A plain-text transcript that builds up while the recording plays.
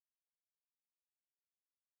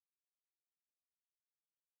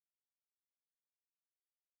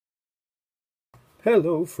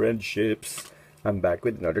Hello friendships! I'm back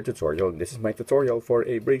with another tutorial, and this is my tutorial for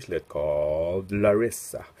a bracelet called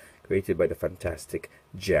Larissa, created by the fantastic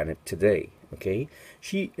Janet today. Okay,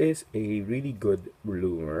 she is a really good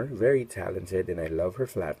bloomer, very talented, and I love her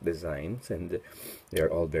flat designs, and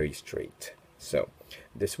they're all very straight. So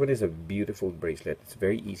this one is a beautiful bracelet. It's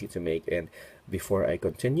very easy to make, and before I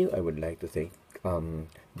continue, I would like to thank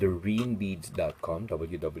therenebeads.com,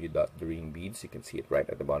 www.therenebeads. You can see it right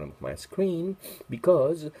at the bottom of my screen,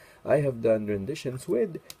 because I have done renditions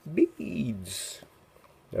with beads.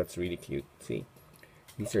 That's really cute. See,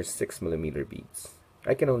 these are 6mm beads.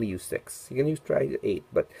 I can only use 6. You can try 8,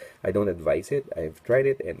 but I don't advise it. I've tried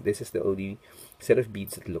it, and this is the only set of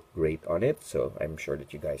beads that look great on it. So I'm sure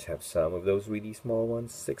that you guys have some of those really small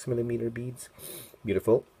ones, 6mm beads.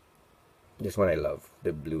 Beautiful. This one I love,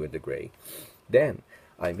 the blue and the gray. Then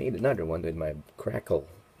I made another one with my crackle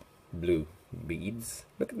blue beads.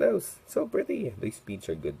 Look at those, so pretty. These beads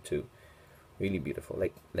are good too, really beautiful,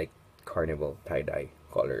 like carnival tie-dye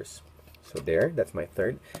colors. So there, that's my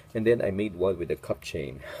third. And then I made one with a cup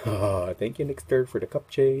chain. Thank you, Nixter, for the cup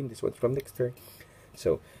chain. This one's from Nixter.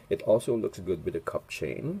 So it also looks good with a cup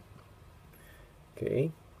chain.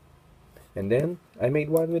 Okay. And then I made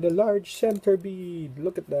one with a large center bead.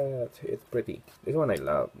 Look at that. It's pretty. This one I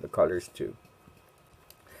love. The colors too.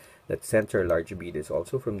 That center large bead is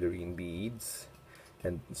also from the Doreen beads.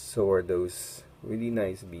 And so are those really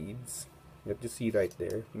nice beads. You have to see right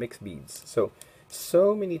there. Mixed beads.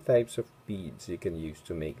 So many types of beads you can use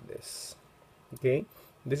to make this. Okay.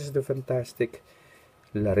 This is the fantastic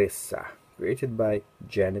Larissa, created by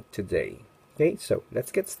Janet today. Okay, so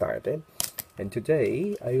let's get started. And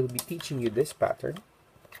today I will be teaching you this pattern,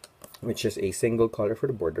 which is a single color for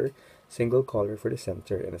the border, single color for the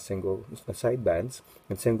center, and a side bands,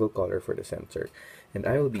 and single color for the center. And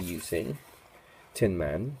I will be using Tin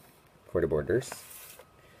Man for the borders.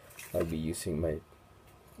 I'll be using my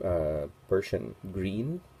Persian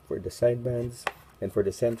green for the side bands, and for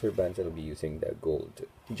the center bands I'll be using the gold,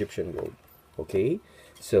 Egyptian gold. Okay,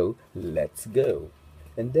 so let's go.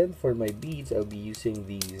 And then for my beads, I'll be using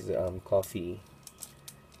these coffee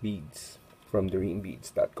beads from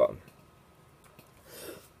therenebeads.com.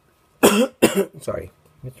 Sorry,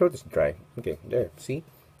 my throat is dry. Okay, there, see?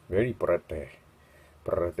 Very porete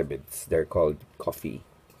beads. They're called coffee.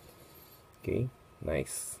 Okay,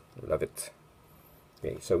 nice. Love it.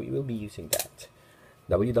 Okay, so we will be using that.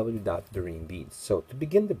 www.therenebeads. So to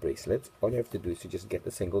begin the bracelet, all you have to do is to just get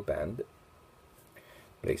a single band,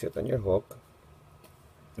 place it on your hook,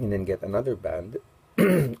 and then get another band,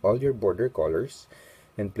 all your border colors,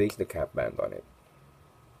 and place the cap band on it.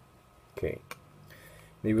 Okay.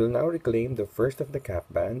 We will now reclaim the first of the cap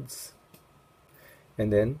bands,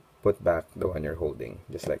 and then put back the one you're holding,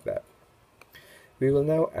 just like that. We will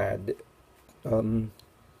now add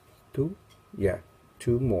three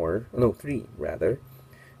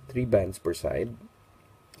bands per side.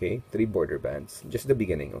 Okay, 3 border bands, just the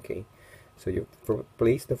beginning. Okay, so you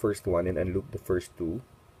place the first one and unloop the first 2,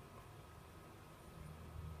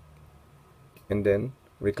 and then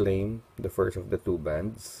reclaim the first of the 2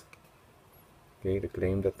 bands. Okay,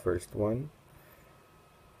 reclaim that first one,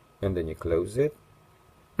 and then you close it.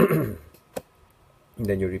 And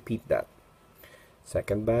then you repeat that.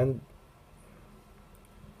 Second band,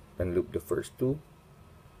 unloop the first 2,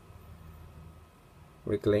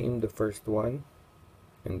 reclaim the first one,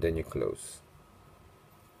 and then you close.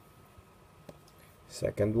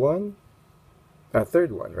 Third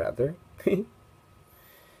one rather.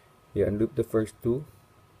 You unloop the first 2,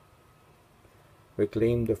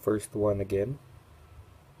 reclaim the first one again,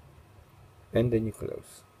 and then you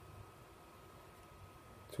close.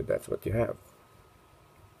 So that's what you have.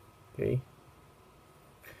 Okay.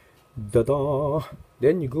 Da-da!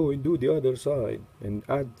 Then you go and do the other side and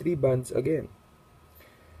add 3 bands again.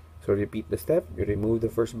 So repeat the step. You remove the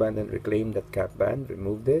first band and reclaim that cap band.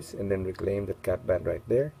 Remove this and then reclaim that cap band right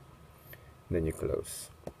there. And then you close.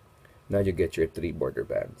 Now you get your 3 border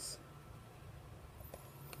bands.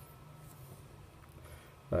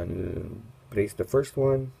 And place the first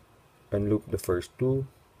one, unloop the first 2,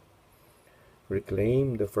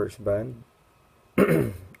 reclaim the first band,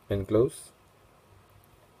 and close.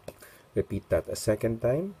 Repeat that a second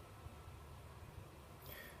time.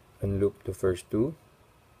 Unloop the first 2,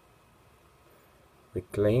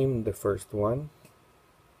 reclaim the first one,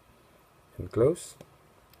 and close.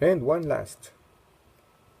 And one last.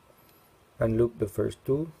 Unloop the first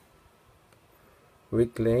 2,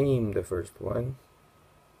 reclaim the first one,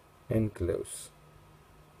 and close.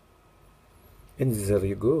 And there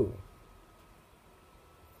you go.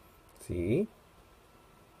 See?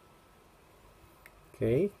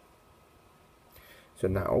 Okay. So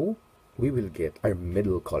now we will get our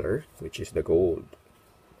middle color, which is the gold.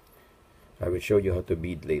 I will show you how to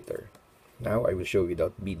bead later. Now I will show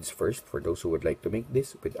without beads first for those who would like to make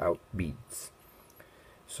this without beads.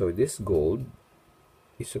 So this gold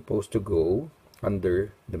is supposed to go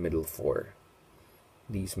under the middle four.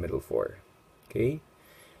 These middle four. Okay?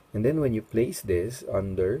 And then when you place this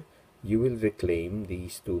under, you will reclaim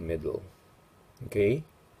these two middle. Okay?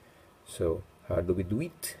 So how do we do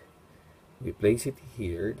it? We place it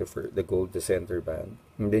here, the gold, the center band,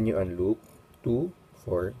 and then you unloop 2,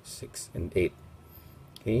 4, 6, and 8.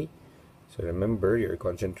 Okay? So remember, you're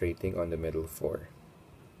concentrating on the middle 4.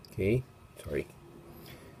 Okay? Sorry.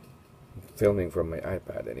 I'm filming from my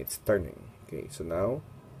iPad and it's turning. Okay, so now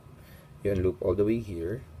you unloop all the way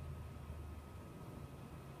here.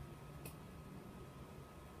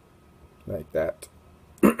 Like that.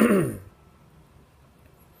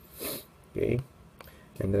 Okay?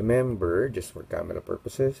 And remember, just for camera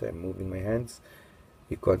purposes, I'm moving my hands.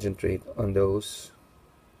 You concentrate on those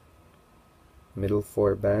middle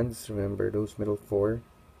 4 bands. Remember those middle 4?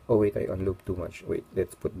 Oh wait, I unlooped too much. Wait,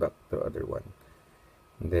 let's put back the other one.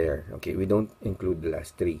 There. Okay, we don't include the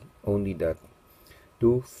last 3. Only that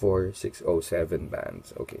 2, 4, 6, 7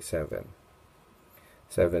 bands. Okay, 7.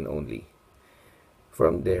 7 only.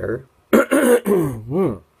 From there,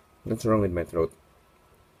 what's wrong with my throat?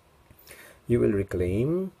 You will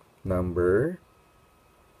reclaim number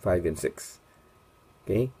 5 and 6.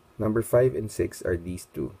 Okay? Number 5 and 6 are these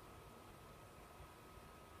two.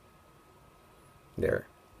 There.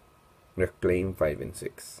 Reclaim 5 and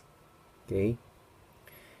 6. Okay?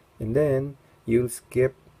 And then, you'll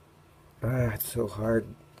skip... it's so hard.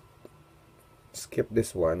 Skip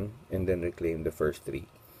this one, and then reclaim the first 3.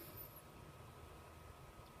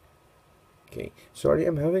 Okay, sorry,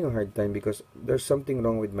 I'm having a hard time because there's something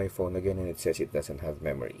wrong with my phone again and it says it doesn't have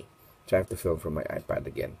memory. So I have to film from my iPad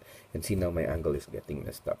again. And see, now my angle is getting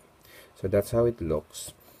messed up. So that's how it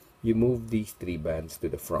looks. You move these 3 bands to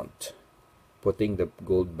the front, putting the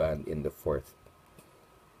gold band in the 4th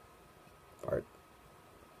part.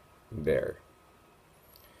 There.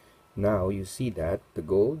 Now you see that the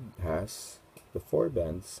gold has the 4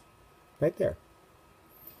 bands right there.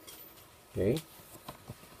 Okay.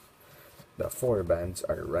 The 4 bands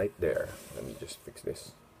are right there. Let me just fix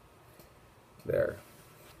this. There.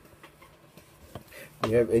 Do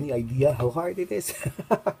you have any idea how hard it is?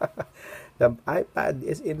 The iPad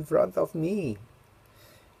is in front of me.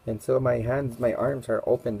 And so my hands, my arms are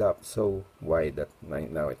opened up so wide that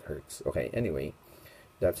now it hurts. Okay, anyway.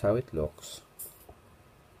 That's how it looks.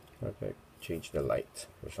 Okay, change the light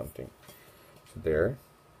or something. So there.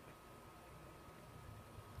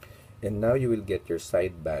 And now you will get your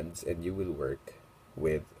side bands and you will work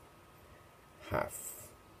with half.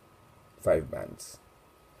 5 bands.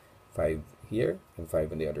 5 here and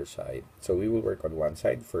 5 on the other side. So we will work on one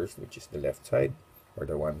side first, which is the left side, or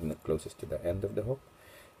the one closest to the end of the hook.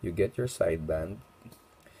 You get your side band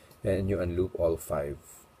and you unloop all 5.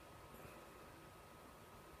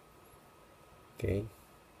 Okay.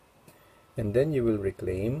 And then you will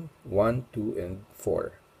reclaim 1, 2, and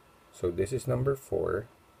 4. So this is number 4.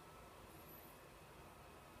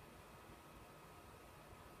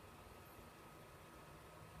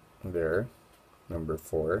 There, number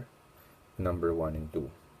 4, number 1 and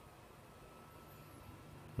 2,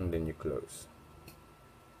 and then you close.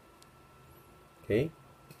 Okay,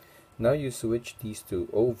 now you switch these 2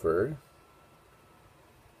 over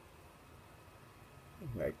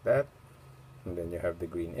like that, and then you have the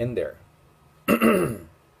green in there. And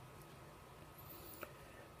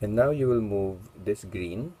now you will move this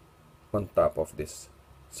green on top of this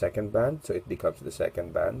second band, so it becomes the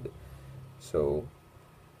second band. So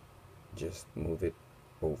just move it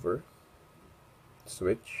over,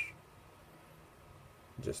 switch,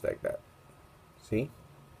 just like that. See?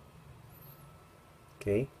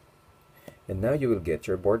 Okay. And now you will get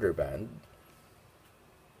your border band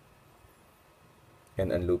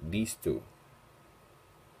and unloop these 2.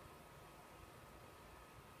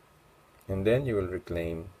 And then you will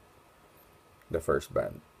reclaim the first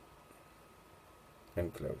band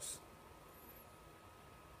and close.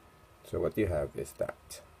 So what you have is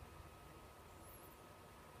that.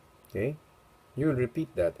 Okay, you will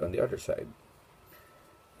repeat that on the other side.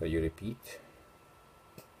 So you repeat,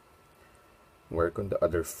 work on the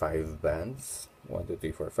other 5 bands, 1, 2,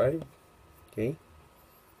 3, 4, 5. Okay,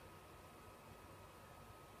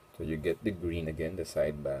 so you get the green again, the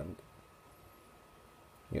side band.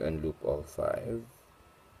 You unloop all 5,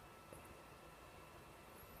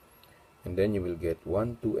 and then you will get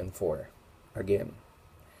 1, 2, and 4 again.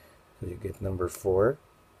 So you get number 4,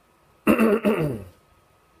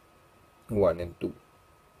 1 and 2.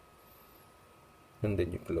 and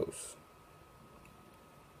then you close.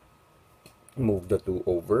 Move the 2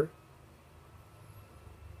 over.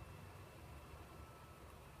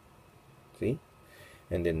 See?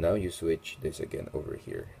 And then now you switch this again over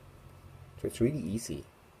here. So it's really easy.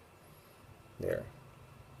 There.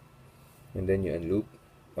 And then you unloop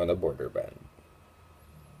on a border band.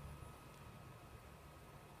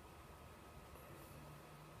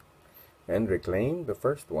 And reclaim the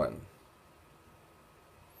first one.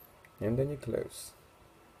 And then you close.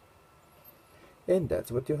 And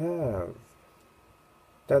that's what you have.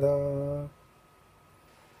 Ta-da!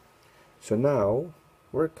 So now,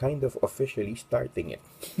 we're kind of officially starting it.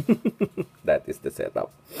 That is the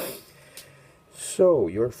setup. So,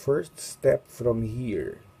 your first step from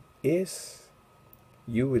here is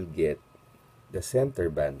you will get the center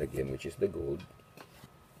band again, which is the gold.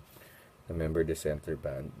 Remember the center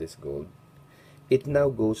band, this gold. It now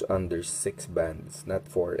goes under 6 bands, not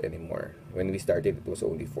 4 anymore. When we started, it was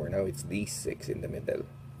only 4. Now it's these 6 in the middle.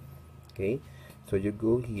 Okay, so you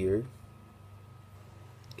go here.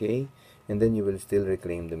 Okay, and then you will still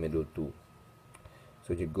reclaim the middle 2.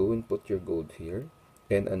 So you go and put your gold here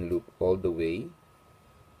and unloop all the way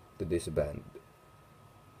to this band.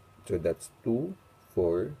 So that's 2,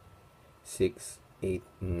 4, 6, 8,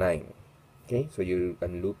 9. Okay, so you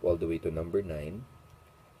unloop all the way to number 9.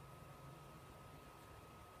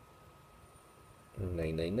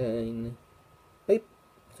 999. Ay,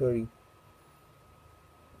 sorry.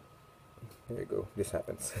 There you go. This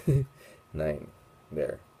happens. 9.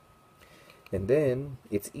 There. And then,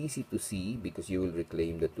 it's easy to see because you will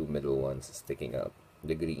reclaim the 2 middle ones sticking out.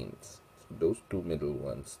 The greens. So those 2 middle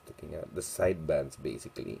ones sticking out. The side bands,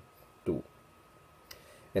 basically. 2.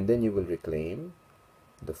 And then you will reclaim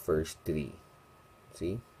the first 3.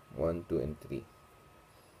 See? 1, 2, and 3.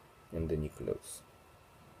 And then you close.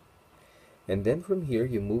 And then from here,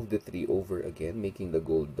 you move the 3 over again, making the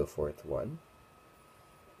gold the 4th one.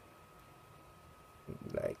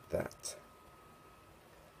 Like that.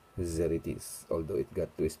 There it is. Although it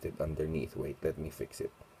got twisted underneath. Wait, let me fix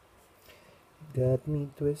it. Got me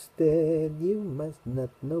twisted, you must not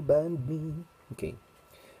know band me. Okay.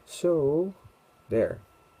 So, there.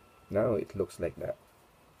 Now it looks like that.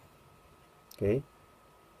 Okay.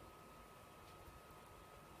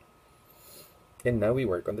 And now we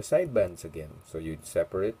work on the side bands again. So you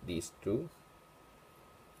separate these 2.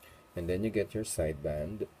 And then you get your side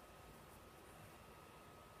band.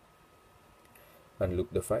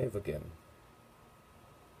 Unloop the 5 again.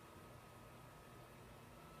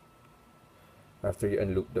 After you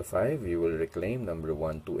unloop the 5, you will reclaim number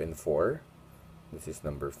 1, 2, and 4. This is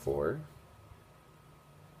number 4.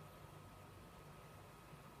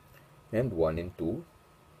 And 1 and 2.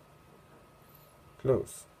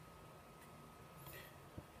 Close.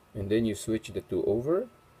 And then you switch the 2 over.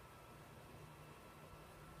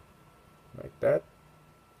 Like that.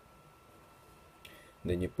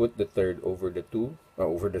 Then you put the 3rd over the 2,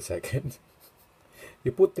 over the 2nd.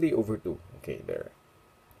 You put 3 over 2. Okay, there.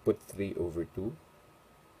 Put 3 over 2.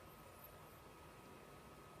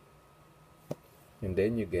 And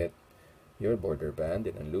then you get your border band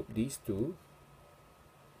and unloop these 2.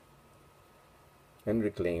 And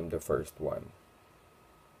reclaim the first one.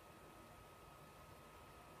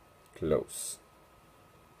 Close.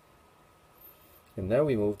 And now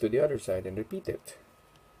we move to the other side and repeat it.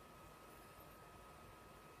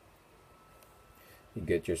 You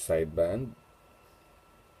get your side band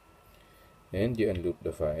and you unloop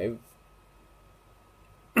the 5.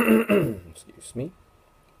 Excuse me.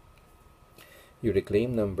 You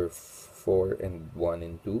reclaim number 4 and 1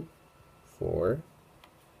 and 2. 4,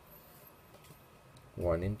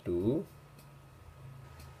 1 and 2.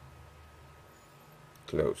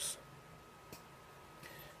 Close.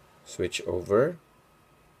 Switch over.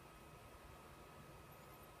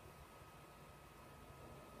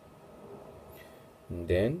 And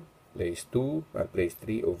then place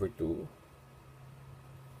 3 over 2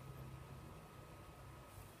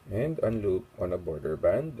 and unloop on a border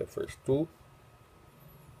band the first 2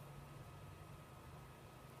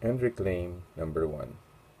 and reclaim number 1.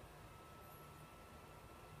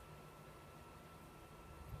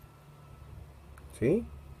 See?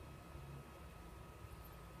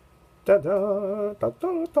 Ta-da!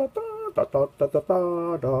 Ta-da! Ta-da!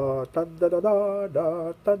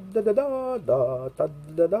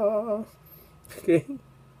 Okay.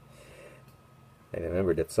 And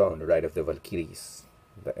remember that song, The Ride of the Valkyries,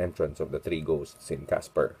 the entrance of the 3 ghosts in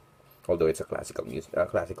Casper. Although it's a classical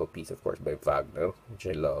piece, of course, by Wagner, which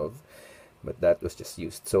I love. But that was just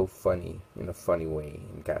used so funny, in a funny way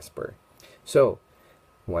in Casper. So,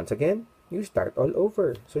 once again, you start all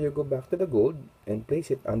over. So you go back to the gold and place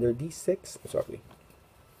it under these 6. Sorry.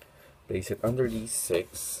 Place it under these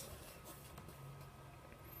 6.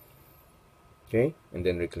 Okay, and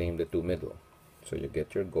then reclaim the 2 middle. So you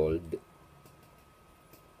get your gold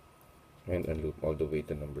and unloop all the way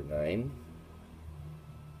to number 9.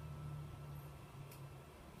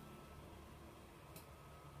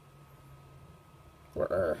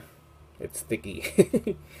 It's sticky.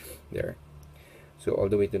 There. So all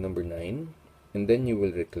the way to number 9, and then you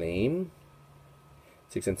will reclaim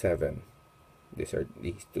 6 and 7. These are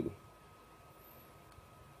these 2.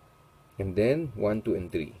 And then 1, 2,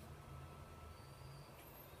 and 3.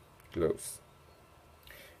 Close.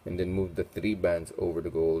 And then move the 3 bands over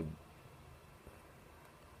the gold.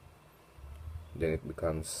 Then it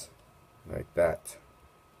becomes like that.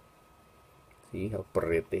 See how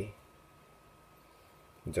pretty?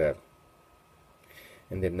 There.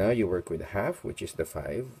 And then now you work with half, which is the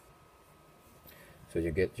 5. So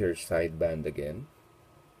you get your side band again.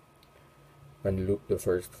 Unloop the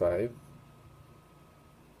first 5.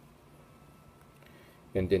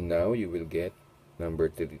 And then now you will get number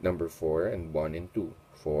 4 and 1 and 2.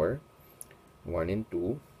 4, 1 and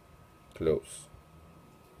 2, close.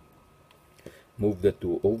 Move the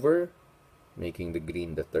 2 over, making the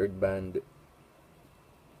green the 3rd band.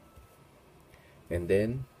 And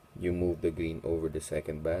then you move the green over the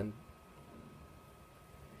 2nd band.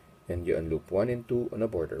 And you unloop 1 and 2 on a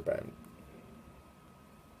border band.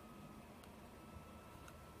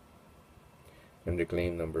 And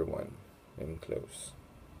reclaim number 1 and close.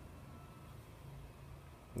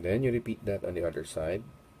 Then you repeat that on the other side.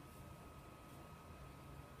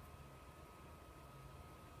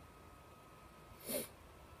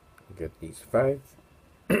 Get these 5.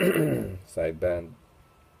 Side band.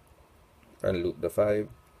 Unloop the 5.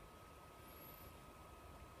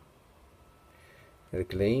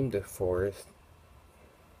 Reclaim the 4th,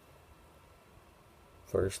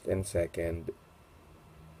 1st and 2nd.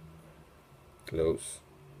 Close.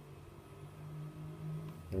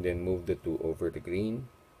 And then move the 2 over the green.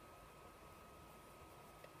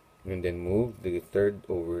 And then move the 3rd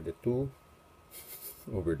over the 2.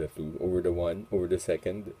 Over the 1, over the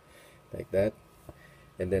 2nd. Like that.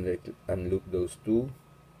 And then unloop those 2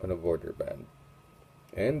 on a border band.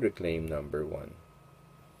 And reclaim number 1.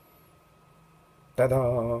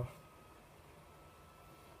 Ta-da!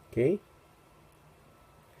 Okay?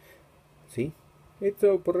 See? It's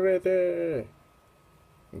so pretty!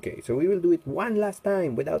 Okay, so we will do it one last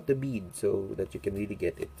time without the bead so that you can really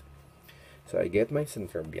get it. So I get my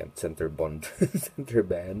center band and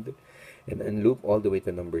unloop all the way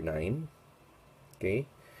to number 9. Okay?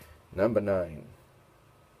 Number 9.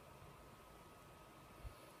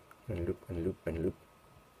 Unloop, unloop, unloop.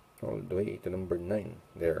 All the way to number 9.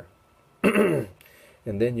 There.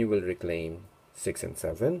 And then you will reclaim 6 and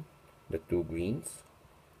 7, the 2 greens.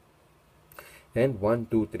 And 1,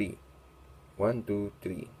 2, 3. 1, 2,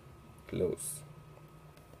 3. Close.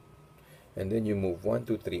 And then you move 1,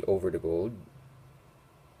 2, 3 over the gold.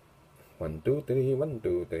 1, 2, 3, 1,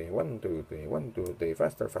 2, 3, 1, 2, 3, 1, 2, 3.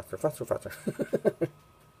 Faster, faster, faster, faster.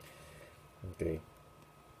 Okay.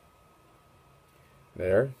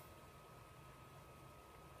 There.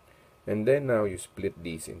 And then now you split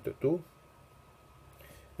these into 2.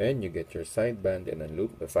 And you get your side band and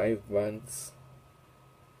unloop the 5 bands.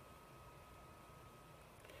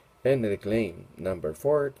 And reclaim number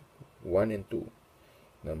 4, 1 and 2.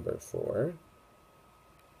 Number 4,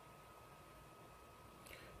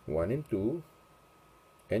 1 and 2,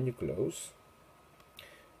 and you close.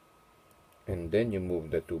 And then you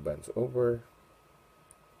move the 2 bands over.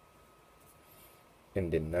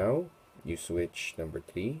 And then now you switch number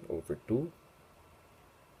 3 over 2.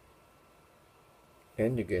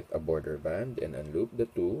 And you get a border band and unloop the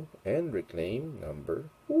 2 and reclaim number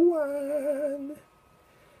 1.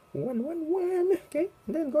 1, 1, 1. Okay,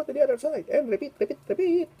 and then go to the other side and repeat, repeat,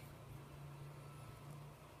 repeat.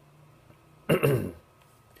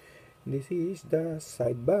 This is the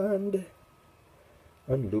side band.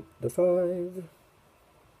 Unloop the 5.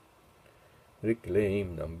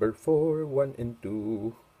 Reclaim number 4, 1 and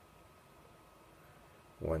 2.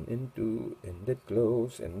 1 and 2, and then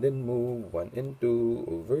close, and then move 1 and 2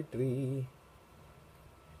 over 3.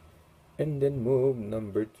 And then move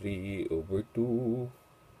number 3 over 2.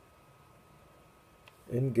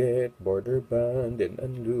 And get border band and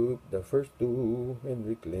unloop the first 2 and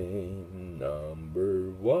reclaim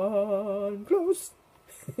number 1. Close.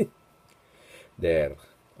 There.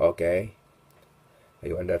 Okay.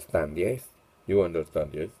 You understand, yes? You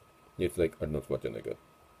understand, yes? It's like Arnold Schwarzenegger.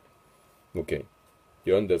 Okay.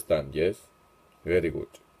 You understand, yes? Very good.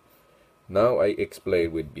 Now I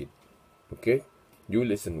explain with bead. Okay, you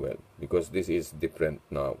listen well, because this is different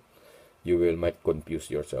now. You might confuse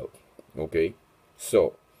yourself. Okay,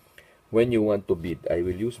 so when you want to bead, I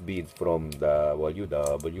will use beads from the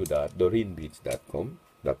www.dorinbeads.com.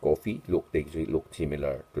 The coffee they look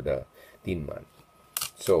similar to the Tin Man.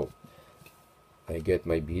 So I get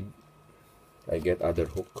my bead, I get other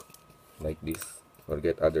hook like this, or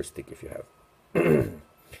get other stick if you have.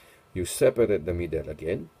 You separate the middle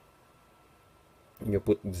again. You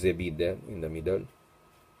put the bead there in the middle.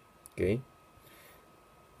 Okay,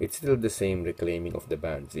 it's still the same reclaiming of the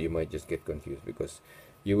band, so you might just get confused because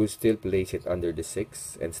you will still place it under the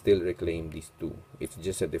 6 and still reclaim these two. It's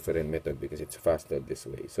just a different method because it's faster this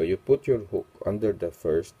way. So you put your hook under the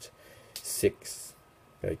first 6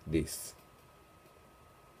 like this.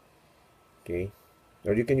 Okay,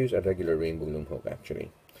 or you can use a regular rainbow loom hook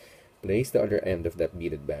actually. Place the other end of that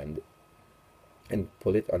beaded band and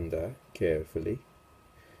pull it under carefully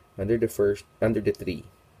under the 3.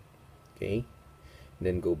 Okay,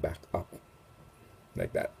 then go back up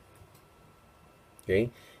like that.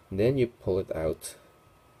 Okay, and then you pull it out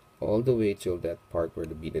all the way till that part where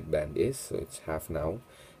the beaded band is, so it's half now.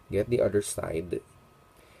 Get the other side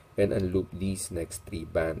and unloop these next 3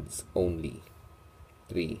 bands only.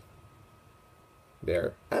 3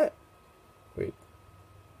 there. Wait,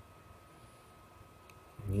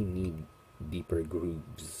 we need deeper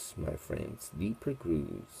grooves, my friends. Deeper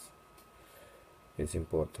grooves is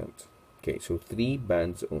important. Okay, so 3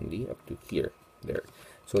 bands only up to here. There.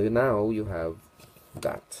 So now you have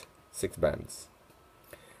that 6 bands.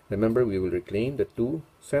 Remember, we will reclaim the 2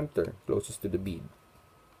 center closest to the bead,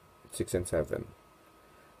 6 and 7,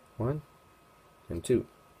 1 and 2,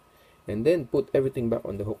 and then put everything back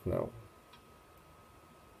on the hook now.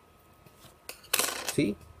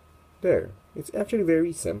 See, there, it's actually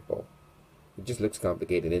very simple. It just looks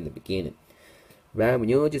complicated in the beginning, right? When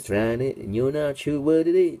you're just trying it and you're not sure what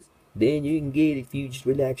it is, then you can get it if you just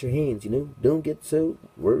relax your hands, you know. Don't get so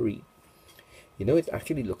worried. You know, it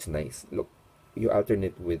actually looks nice. Look, you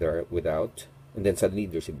alternate with or without, and then suddenly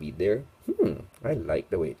there's a bead there. I like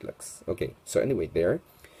the way it looks. Okay, so anyway, there.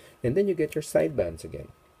 And then you get your side bands again.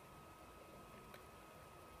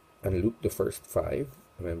 Unloop the first 5.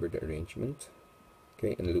 Remember the arrangement.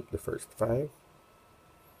 Okay, unloop the first 5.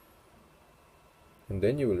 And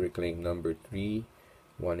then you will reclaim number 3,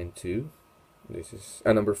 1 and 2. This is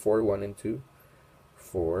number 4, 1 and 2.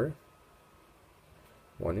 4,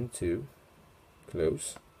 1 and 2.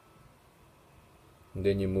 Close. And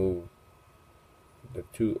then you move the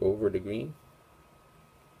 2 over the green.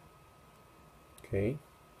 Okay,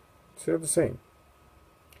 still the same.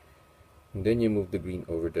 And then you move the green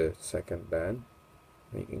over the second band,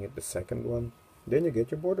 making it the second one. Then you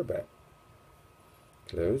get your border band.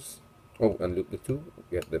 Close. Oh, unloop the 2,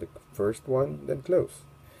 get the first one, then close.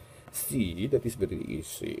 See, that is very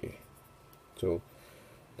easy. So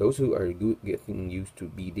those who are getting used to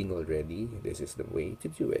beading already, this is the way to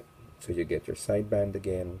do it. So you get your side band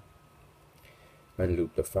again,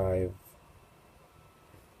 unloop the 5,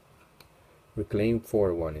 reclaim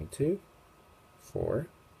 4, 1 and 2, 4,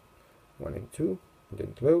 1 and 2, and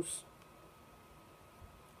then close.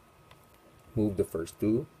 Move the first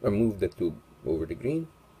 2, or move the 2 over the green,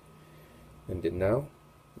 and then now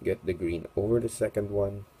get the green over the second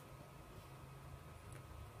one,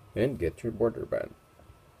 and get your border band.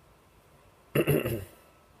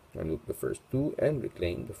 Unloop the first 2 and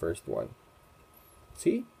reclaim the first one.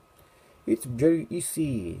 See? It's very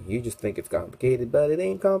easy. You just think it's complicated, but it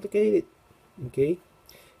ain't complicated. Okay?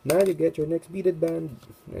 Now you get your next beaded band,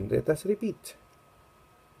 and let us repeat.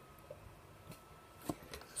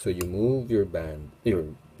 So you move your band, your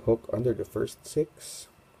hook under the first 6,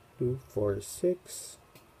 2, 4, 6.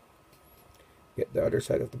 Get the other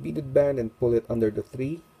side of the beaded band and pull it under the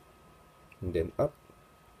 3, and then up.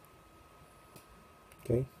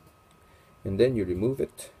 Okay? And then you remove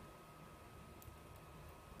it,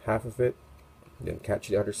 half of it, then catch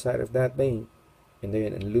the other side of that band, and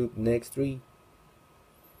then unloop next 3,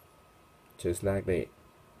 just like that.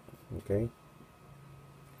 Okay,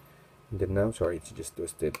 and then now, sorry, it's just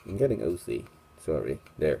twisted. I'm getting OC. Sorry.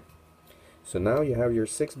 There. So now you have your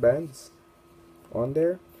 6 bands on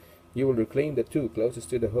there. You will reclaim the 2 closest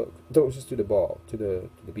to the hook, closest to the ball, to the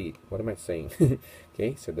bead. What am I saying?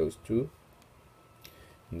 Okay, so those 2.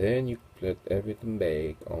 Then you put everything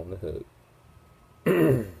back on the hook.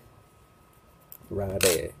 Right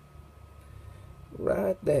there.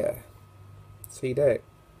 Right there. See that?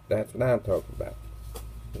 That's what I'm talking about.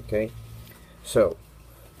 Okay? So,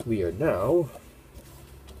 we are now...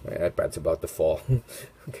 My iPad's about to fall.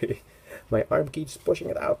 Okay? My arm keeps pushing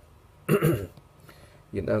it out.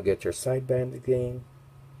 You now get your side band again.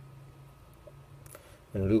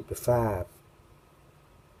 and loop the 5.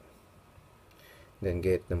 Then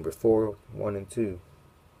get number 4, 1 and 2.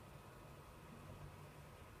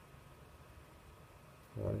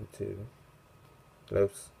 1 and 2.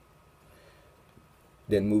 Close.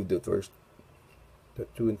 Then move the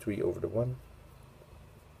 2 and 3 over the 1.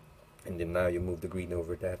 And then now you move the green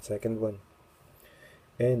over that second one.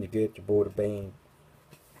 And you get your border band.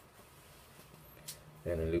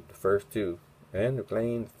 And then loop the first 2. And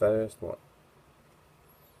reclaim the first one.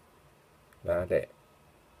 Like that.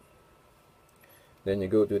 Then you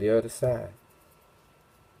go to the other side.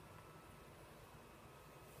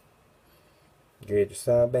 Get your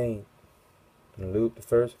side band. And loop the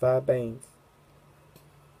first 5 bands.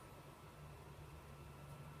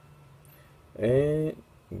 And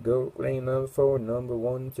go reclaim number 4, number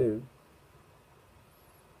 1 and 2.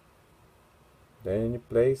 Then you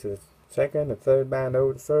place the second and third band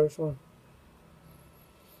over the first one.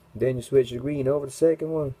 Then you switch the green over the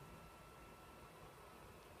second one.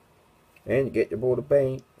 And you get your border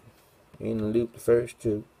paint and loop the first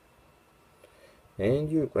 2.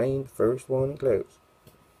 And you reclaim the first one and close.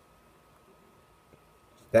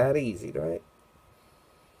 It's that easy, right?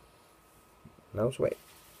 No sweat.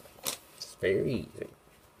 It's very easy.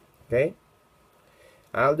 Okay?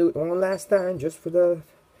 I'll do it one last time just for the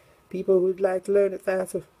people who'd like to learn it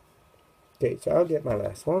faster. Okay, so I'll get my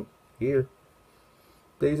last one here.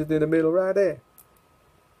 Place it in the middle right there.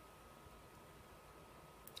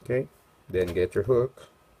 Okay, then get your hook.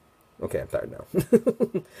 Okay, I'm tired now.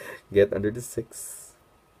 Get under the 6.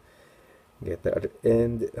 Get the other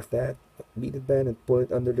end of that beaded band and pull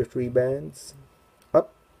it under the 3 bands.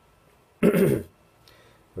 Up.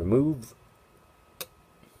 Remove.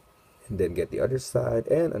 And then get the other side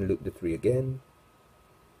and unloop the 3 again.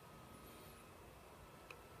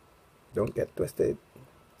 Don't get twisted.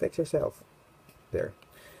 Fix yourself. There.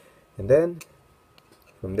 And then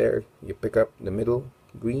from there you pick up the middle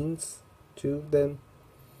greens, 2 of them,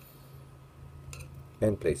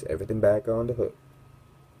 and place everything back on the hook.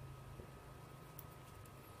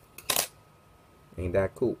 Ain't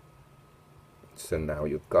that cool? So now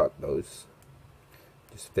you've got those.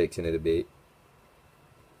 Just fixing it a bit.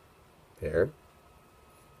 There.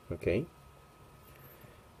 Okay.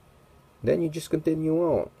 Then you just continue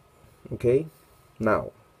on. Okay.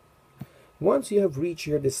 Now, once you have reached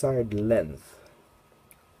your desired length,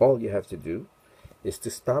 all you have to do is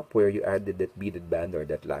to stop where you added that beaded band or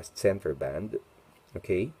that last center band.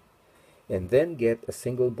 Okay. And then get a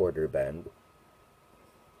single border band.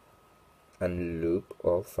 Unloop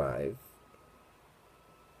all 5.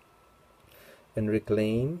 And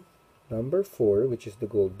reclaim number 4, which is the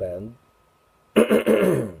gold band.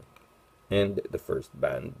 And the first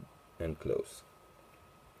band and close.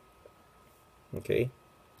 Okay.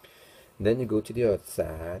 Then you go to the other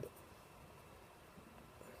side.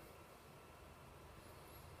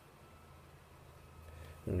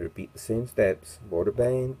 And repeat the same steps. Border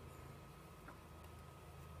band.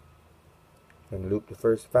 And loop the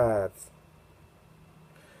first 5.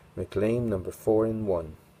 Reclaim number 4 and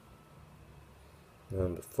 1.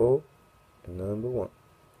 Number 4 and number 1.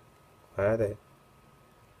 Right there.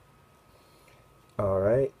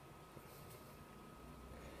 Alright.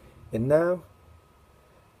 And now,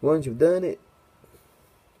 once you've done it,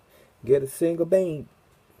 get a single band.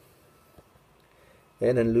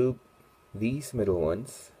 And unloop these middle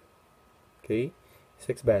ones. Okay?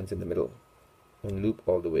 6 bands in the middle. And loop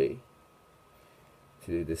all the way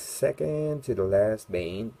to the second to the last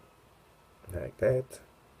band. Like that.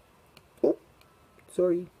 Oh,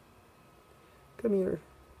 sorry. Come here.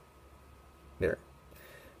 There.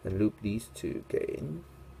 And loop these 2 again.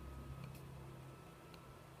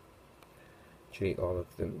 Actually, all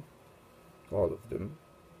of them. All of them.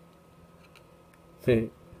 I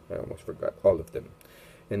almost forgot. All of them.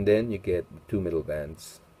 And then you get 2 middle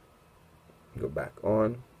bands. Go back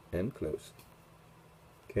on and close.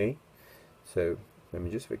 Okay. So, let me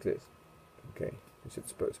just fix this. Okay. This is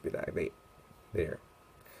supposed to be like that. There.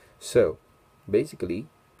 So, basically,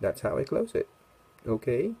 that's how I close it.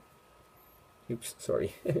 Okay. Oops,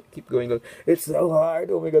 sorry. Keep going. It's so hard.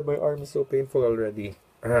 Oh my god, my arm is so painful already.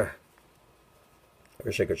 I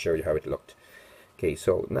wish I could show you how it looked. Okay,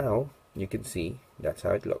 so now you can see that's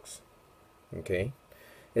how it looks. Okay.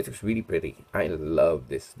 It looks really pretty. I love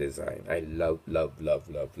this design. I love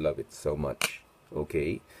it so much.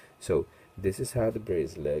 Okay. So this is how the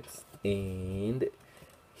bracelet looks. And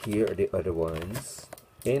here are the other ones.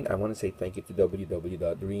 And I want to say thank you to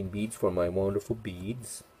www.doreenbeads for my wonderful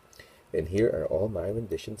beads. And here are all my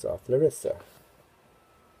renditions of Larissa.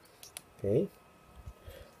 Okay.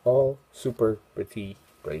 All super pretty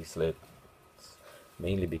bracelets.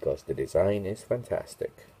 mainly because the design is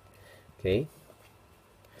fantastic. Okay,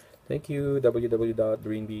 thank you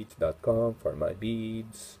www.greenbeads.com for my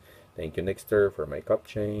beads. Thank you Nixter for my cup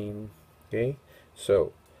chain. Okay,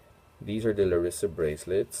 so these are the Larissa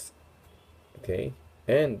bracelets. Okay,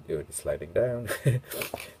 and it's sliding down.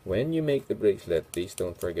 When you make the bracelet, please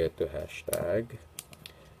don't forget to hashtag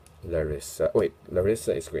Larissa. Wait,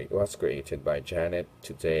 Larissa is great. Was created by Janet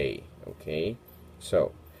today. Okay,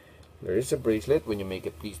 so Larissa bracelet. When you make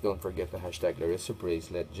it, please don't forget to hashtag Larissa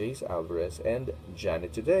bracelet, Jace Alvarez, and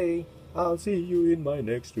Janet today. I'll see you in my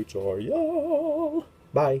next tutorial.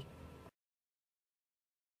 Bye.